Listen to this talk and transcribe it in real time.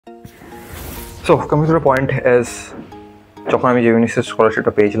So coming to the point is, যখন আমি JBNSTS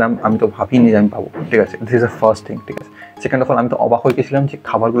স্কলারশিপটা পেয়েছিলাম আমি তো ভাবিনি যে আমি পাবো, ঠিক আছে। This is the first thing, ঠিক আছে। সেকেন্ড অফ অল আমি তো অবাক হয়ে গেছিলাম যে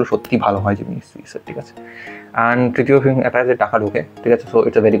খাবারগুলো সত্যি ভালো হয় JBNSTS, ঠিক আছে। অ্যান্ড তৃতীয় থিং এটা যে টাকা ঢোকে, ঠিক আছে। So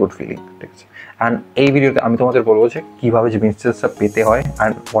it's a very good feeling, ঠিক আছে। অ্যান্ড এই ভিডিওতে আমি তোমাদের বলবো যে কীভাবে JBNSTSটা পেতে হয়,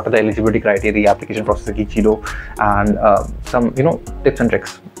 and what are the eligibility criteria, application প্রসেসে কী ছিল, and some tips and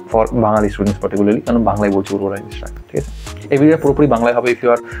tricks for Bangali students particularly, কারণ বাংলায় বলছি পুরো জিনিসটা, ঠিক আছে। এই ভিডিও পুরোপুরি বাংলায় হবে। If you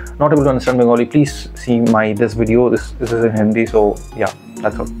are not able to understand Bengali, please see this video. This is in Hindi, so yeah,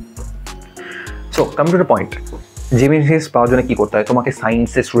 that's all. So coming to the point, JBNSTS পাওয়ার জন্য কী করতে হয়? তোমাকে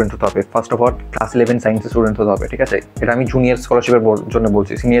সায়েন্সের স্টুডেন্ট হতে হবে। ফার্স্ট অফ অল ক্লাস 11 সায়েন্সের student হতে হবে, ঠিক আছে। এটা আমি জুনিয়র স্কলারশিপের জন্য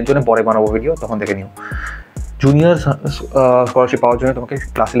বলছি, সিনিয়র জন্য পরে বানাবো ভিডিও, তখন দেখে নিও। জুনিয়র স্কলারশিপ পাওয়ার জন্য তোমাকে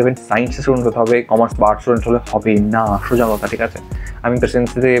ক্লাস 11 সায়েন্সের স্টুডেন্ট হতে হবে। কমার্স বা আর্টস স্টুডেন্ট হলে হবে না, সোজা কথা, ঠিক আছে। আমি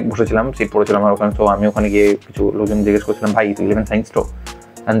প্রেসিডেন্সিতে বসেছিলাম, সিট পড়েছিলাম আমার ওখানে। তো আমি ওখানে গিয়ে কিছু লোকজন জিজ্ঞেস করছিলাম, ভাই তুই 11 সায়েন্স তো?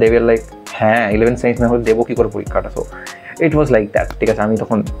 অ্যান্ড দে ওয়ার লাইক, হ্যাঁ 11 সায়েন্স না হলে দেবো কী করে পরীক্ষাটা? So it was like that, ঠিক আছে। আমি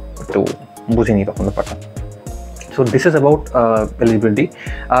তখন একটু বুঝিনি তখন ব্যাপারটা। So this is about eligibility.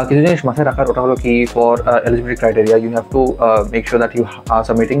 কিছু জিনিস মাথায় রাখার, ওটা হলো কি, for eligibility criteria you have to make sure that you are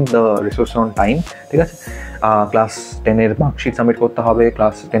submitting the resources on time, ঠিক আছে। ক্লাস 10-এর মার্কশিট সাবমিট করতে হবে,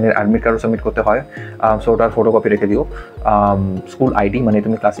 ক্লাস 10-এর অ্যাডমিট কার্ডও সাবমিট করতে হয়। সো ওটার ফটোকপি রেখে দিও। স্কুল আইডি, মানে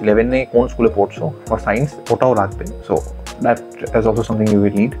তুমি ক্লাস 11-এ কোন স্কুলে পড়ছো ফর সায়েন্স, ওটাও রাখবে। So that is also something you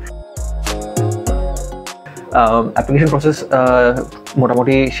will need. Application process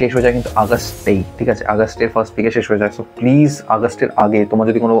মোটামুটি শেষ হয়ে যায় কিন্তু আগস্টেই, ঠিক আছে। আগস্টের ফার্স্ট উইকে শেষ হয়ে যায়। সো প্লিজ আগস্টের আগে তোমার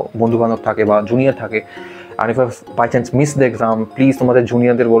যদি কোনো বন্ধুবান্ধব থাকে বা জুনিয়র থাকে, আর if by chance miss the exam, please তোমাদের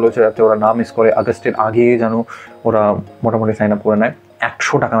জুনিয়রদের বলো যাতে ওরা না মিস করে, আগস্টের আগে যেন ওরা মোটামুটি সাইন আপ করে নেয়।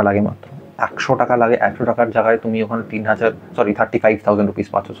 100 টাকা লাগে মাত্র, 100 টাকা লাগে। 100 টাকার জায়গায় তুমি ওখানে 35,000 রুপিস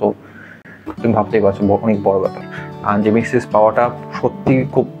পাচ্ছ। সো তুমি ভাবতেই পারছো অনেক বড় ব্যাপার। আর JBNSTS পাওয়াটা সত্যি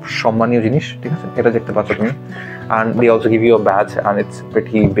খুব সম্মানীয় জিনিস, ঠিক আছে। এটা দেখতে পাচ্ছ তুমি। And they also give you a badge and it's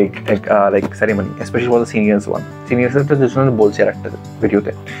pretty big like ceremony, especially for the seniors one. Seniors-এরটা জন্য বলছি আর একটা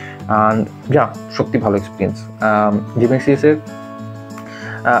ভিডিওতে। অ্যান্ড যা সত্যি ভালো এক্সপিরিয়েন্স। JBNSTS-এর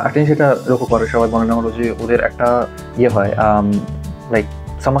একটা জিনিস সেটা লক্ষ্য করে সবাই মনে হলো যে ওদের একটা ইয়ে হয়, লাইক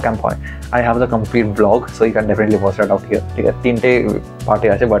সামার ক্যাম্প হয়। I have the complete vlog, so you can definitely watch that out here, ঠিক আছে। 3টে পার্টে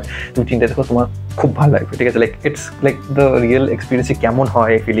আছে, বাট তুমি 3টে দেখো, তোমার খুব ভালো লাগবে, ঠিক আছে। Like it's like the real এক্সপিরিয়েন্সে কেমন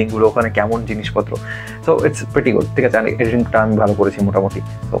হয় ফিলিংগুলো, ওখানে কেমন জিনিসপত্র। সো ইটস প্রিটি গুড, ঠিক আছে। আর এডিটিংটা আমি ভালো করেছি মোটামুটি,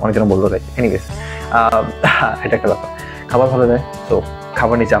 তো অনেকজন বলতে চাই। এনিওয়েজ এটা একটা ব্যাপার, খাবার ভালো দেয়, সো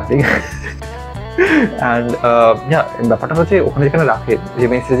খাবার নিয়ে চাপ দিই। অ্যান্ড ব্যাপারটা হচ্ছে ওখানে যেখানে রাখে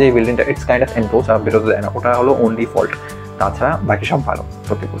JBNSTS যে বিল্ডিংটা, ইটস কাইন্ড অফ এনক্লোজ, আর বেরোতে দেয় না, ওটা হলো অনলি ফল্ট। তাছাড়া বাকি সব ভালো,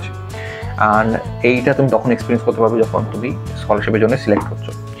 সত্যি বলছি। অ্যান্ড এইটা তুমি তখন এক্সপিরিয়েন্স করতে পারবে যখন তুমি স্কলারশিপের জন্য সিলেক্ট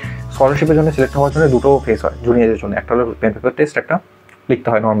করছো। স্কলারশিপের জন্য সিলেক্ট হওয়ার জন্য দুটো ফেস হয় জুনিয়রদের জন্য। একটা হলো পেন পেপার টেস্ট, একটা লিখতে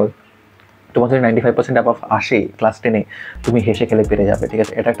হয় নর্মাল। তোমার যদি 95% অ্যাবাভ আসে ক্লাস 10-এ, তুমি হেসে খেলে পেরে যাবে, ঠিক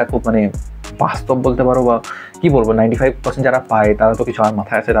আছে। এটা একটা খুব মানে বাস্তব বলতে পারো, বা কী বলবো, 95% যারা পায় তারা তো কিছু আর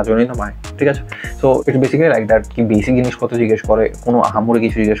মাথায় আছে, তার জন্যই তো পায়, ঠিক আছে। So it's basically like that, কি বেসিক জিনিসপত্র জিজ্ঞেস করে, কোনো আহামরি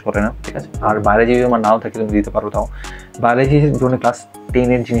কিছু জিজ্ঞেস করে না, ঠিক আছে। আর বাইরে যদি আমার নাও থাকে তুমি দিতে পারো, তাও বাইরে যে জন্য ক্লাস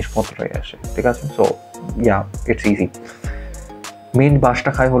 10-এর জিনিসপত্রই আসে, ঠিক আছে। So yeah it's easy. Main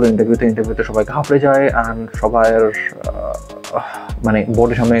বাসটা খায় হলো ইন্টারভিউতে সবাই ঘাবড়ে যায়, অ্যান্ড সবার মানে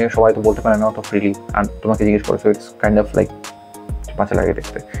বোর্ডের সামনে সবাই তো বলতে পারে না অত ফ্রিলি, আর তোমাকে জিজ্ঞেস করে। So it's kind of like বাচ্চা লাগে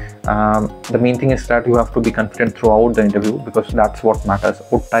দেখতে। The main thing is that you have to be confident through out the interview, because that's what matters.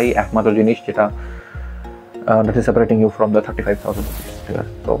 ওটাই একমাত্র জিনিস যেটা that is separating you from the 35,000 rupees, ঠিক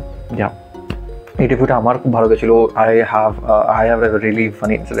আছে। তো ইয়া, ইন্টারভিউটা আমার খুব ভালো গেছিলো। I have a really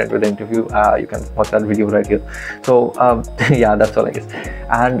funny incident with the interview. You can watch that video right here. So yeah, that's all I guess.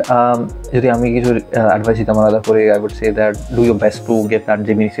 And যদি আমি কিছু অ্যাডভাইস দিতাম আলাদা করে, I would say that do your best to get that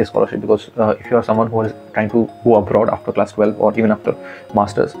JBNSTS scholarship, because if you are someone who is trying to go abroad after class 12 or even after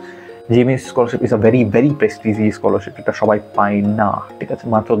masters, JBNSTS scholarship is a very very prestigious scholarship. এটা সবাই পায় না, ঠিক আছে।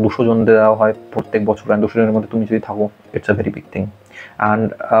 মাত্র 200 জন দেওয়া হয় প্রত্যেক বছর, and 200 জনের মধ্যে তুমি যদি থাকো, it's a very big thing. And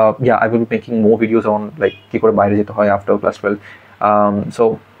yeah, I will be making more videos on like কি করে বাইরে যেতে হয় after class 12. So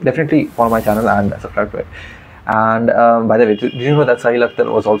definitely follow my channel and subscribe to it. And by the way, did you know that Sahil Akhtar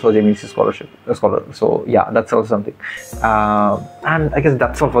was also a JBNSTS scholar? So yeah, that's also something. And I guess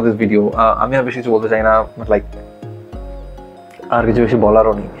that's all for this video. আমি আর বেশি কিছু বলতে চাই না, like আর কিছু বেশি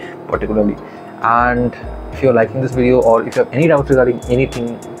বলারও নেই particularly. And if you're liking this video, or if you have any doubts regarding anything,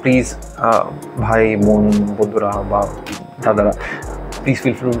 please bhai mon bondhura ba dadara, please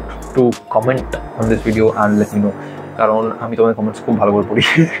feel free to comment on this video and let me know, কারণ আমি তোমার comments খুব ভালো করে পড়ি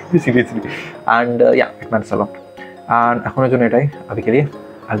seriously. And yeah, it matters a lot. And এখনের জন্য এটাই, আজকে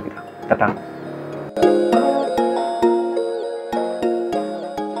আলবিদা, টাটা।